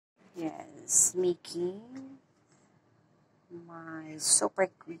Yes, making my super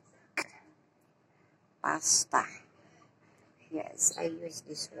quick pasta. Yes, I use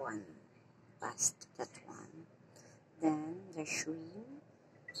this one, pasta, that one. Then the shrimp,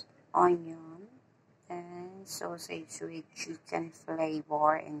 onion, and sausage with chicken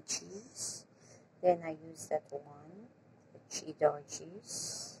flavor and cheese. Then I use that one, the cheddar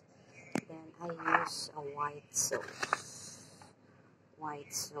cheese. Then I use a white sauce.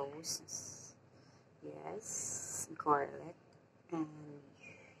 White sauce. Yes, garlic and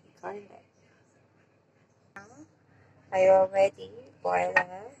garlic. I already boiled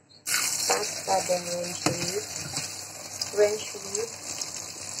pasta, then rinse with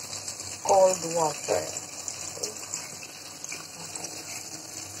cold water.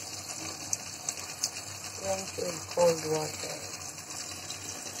 Rinse with cold water.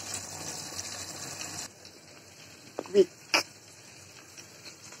 Quick.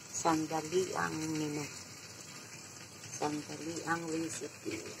 Sandali ang menu. Sandali ang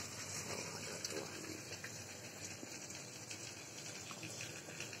recipe. So, that one.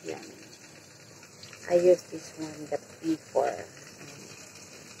 Yan. I use this one, the P4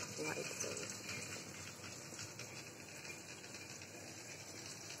 white sauce.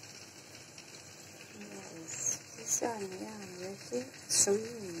 Yes, this one, yeah, you see?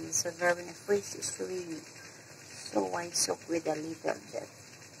 Sweet, it's a very fresh sweet. So I soak with a little bit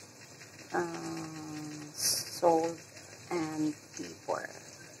salt and pepper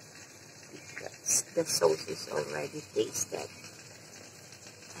because the sauce is already tasted.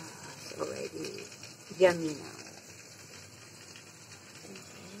 It's already yummy now.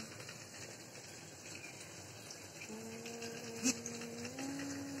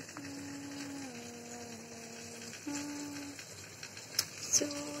 So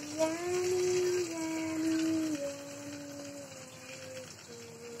yummy, yummy, yummy.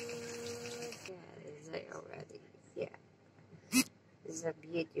 Yeah, it's already, yeah. It's a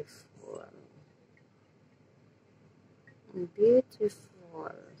beautiful.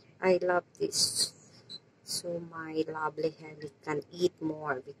 I love this. So my lovely Helly can eat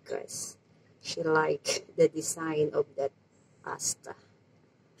more because she like the design of that pasta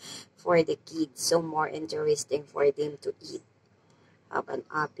for the kids. So more interesting for them to eat. Have an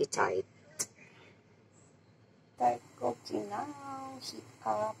appetite. Start cooking now. Heat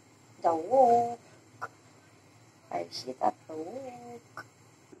up the wok. I heat up the wok.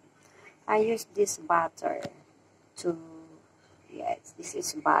 I use this butter to, yes, this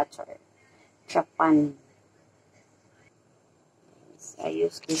is butter. Japan. Yes, I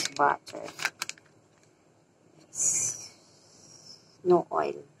use this butter. Yes. No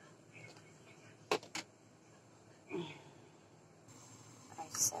oil. I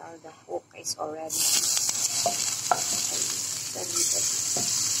sell the hook is already.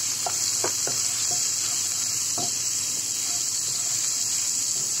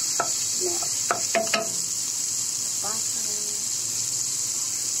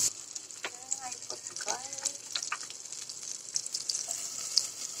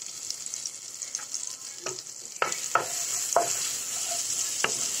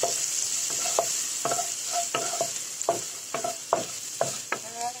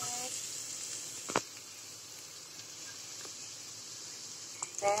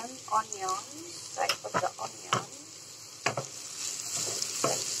 Then onions, so I put the onion.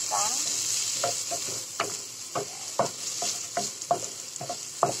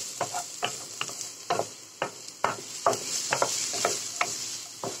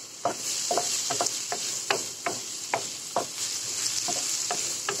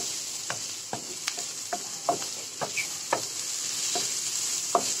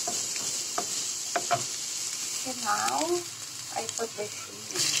 And now I put the shrimp.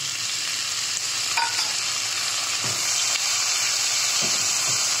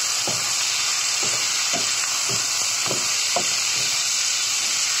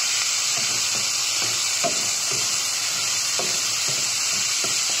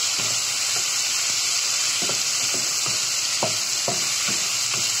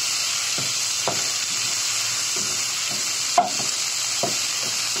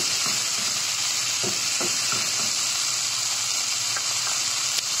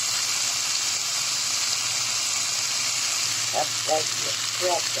 That's like the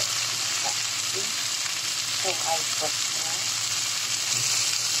bread. So I put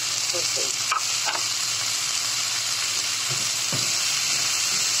sausage.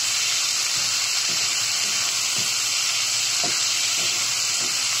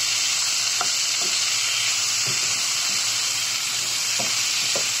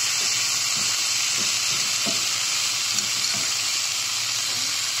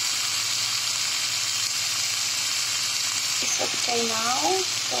 It's okay now,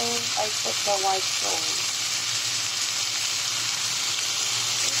 so I put the white sauce.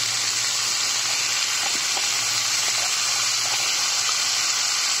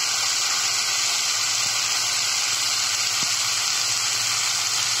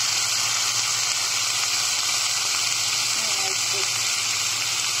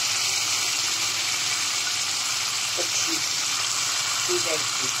 The cheese, cheddar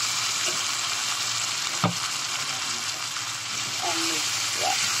cheese, and mix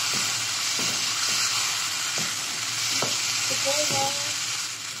that together.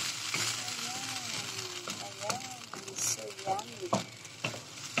 Ayan, so yummy.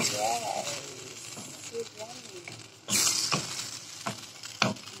 Yes, so yummy.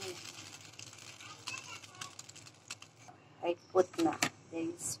 I put na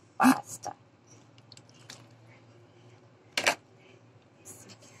this pasta.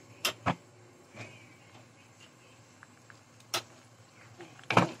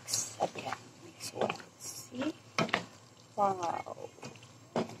 Mix again. Mix well. See? Wow.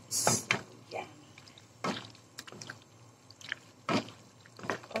 So yummy.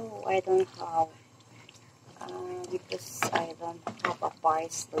 Oh, I don't have because I don't have a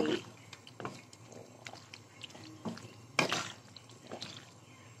parsley.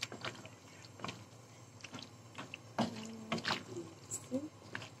 See?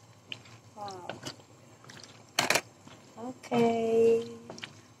 Wow. Okay.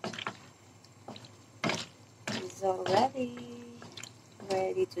 It's already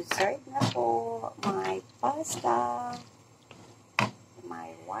ready to serve na po my pasta.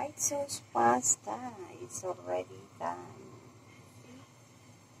 My white sauce pasta is already done.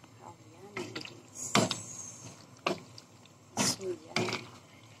 How yummy it is. So yummy.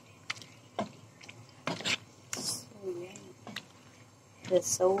 So yummy. The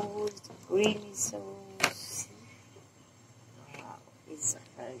sauce, the creamy sauce. Wow, it's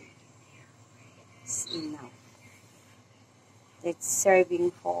very enough. It's serving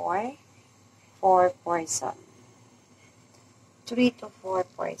for 4 person. 3 to 4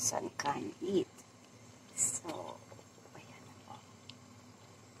 person can eat. So, ayan na po.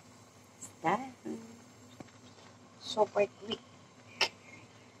 It's done. Super quick.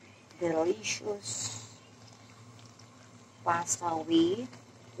 Delicious pasta with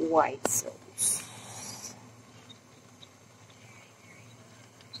white sauce.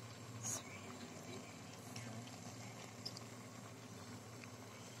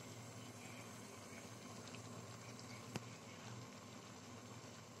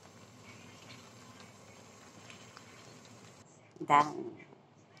 Done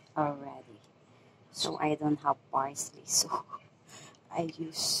already. So I don't have parsley, so I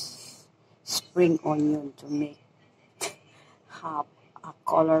use spring onion to make have a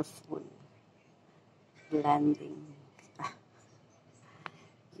colorful blending.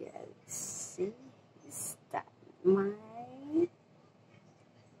 Yes, see, is that my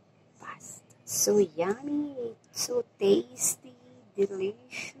pasta? So yummy, so tasty,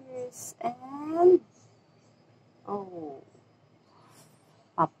 delicious, and oh,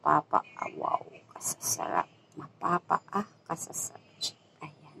 wow, kasasarap. Kasasarap.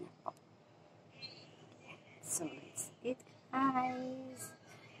 Ayan na po. So let's eat, guys.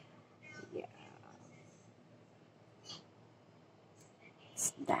 Yeah, it's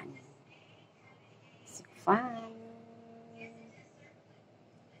done. So fun.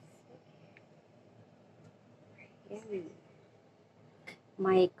 Yummy.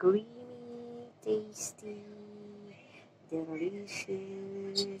 My creamy, tasty,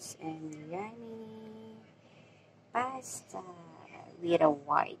 delicious, and yummy pasta with a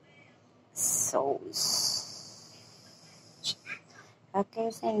white sauce.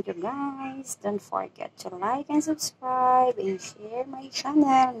 Okay, thank you guys. Don't forget to like and subscribe and share my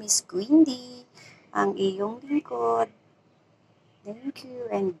channel, Miss Quindy, ang iyong lingkod. Thank you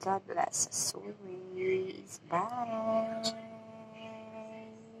and God bless us always. Bye!